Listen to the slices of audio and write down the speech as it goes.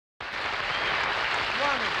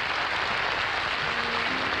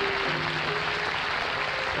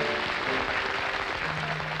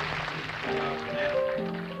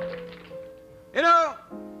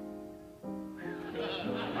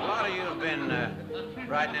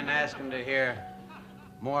writing and asking to hear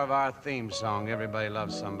more of our theme song, Everybody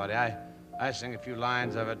Loves Somebody. I sing a few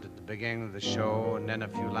lines of it at the beginning of the show and then a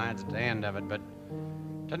few lines at the end of it, but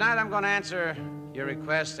tonight I'm going to answer your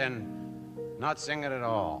request and not sing it at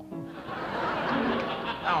all.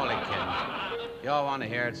 I'm only kidding. Y'all want to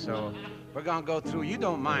hear it, so we're going to go through. You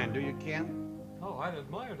don't mind, do you, Ken? Oh, I'd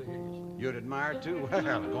admire to hear you sing. You'd admire, too? Well,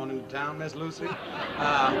 going into town, Miss Lucy?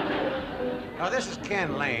 Now, this is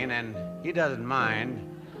Ken Lane, and he doesn't mind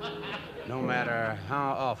no matter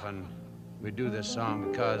how often we do this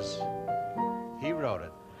song because he wrote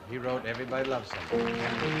it. He wrote Everybody Loves Somebody.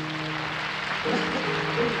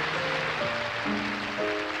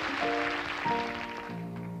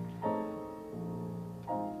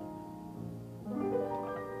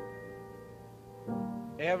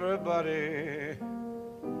 Everybody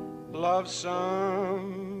loves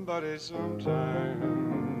somebody sometime.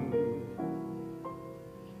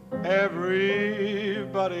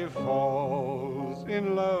 Everybody falls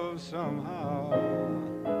in love somehow.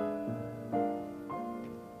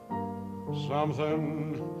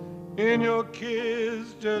 Something in your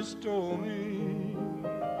kiss just told me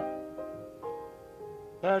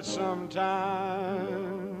that sometime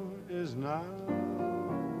is now.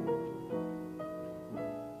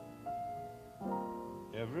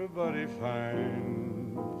 Everybody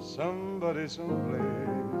finds somebody someplace.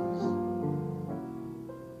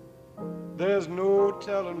 There's no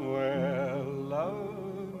telling where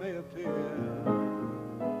love may appear.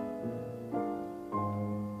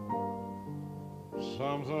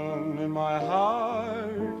 Something in my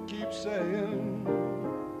heart keeps saying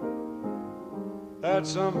that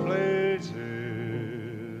someplace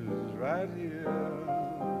is right here.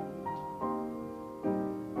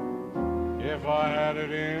 If I had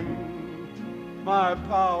it in my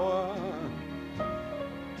power,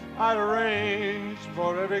 I'd arrange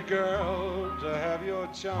for every girl to have your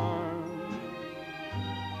charm.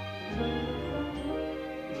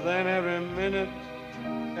 Then every minute,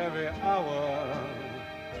 every hour,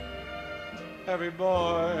 every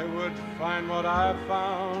boy would find what I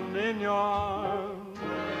found in your arms.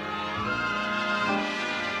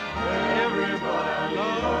 Everybody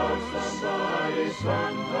loves somebody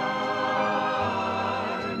sometime,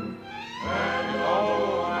 and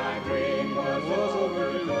all my dream was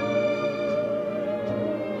overdue.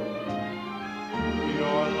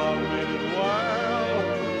 Your love made it well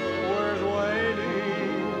worth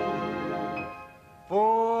waiting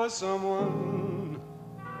for someone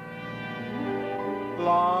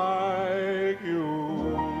like you.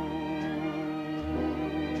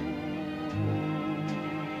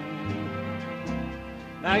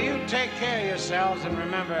 Now you take care of yourselves and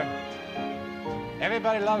remember,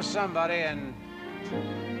 everybody loves somebody, and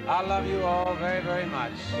I love you all very, very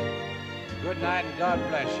much. Good night and God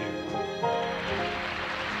bless you.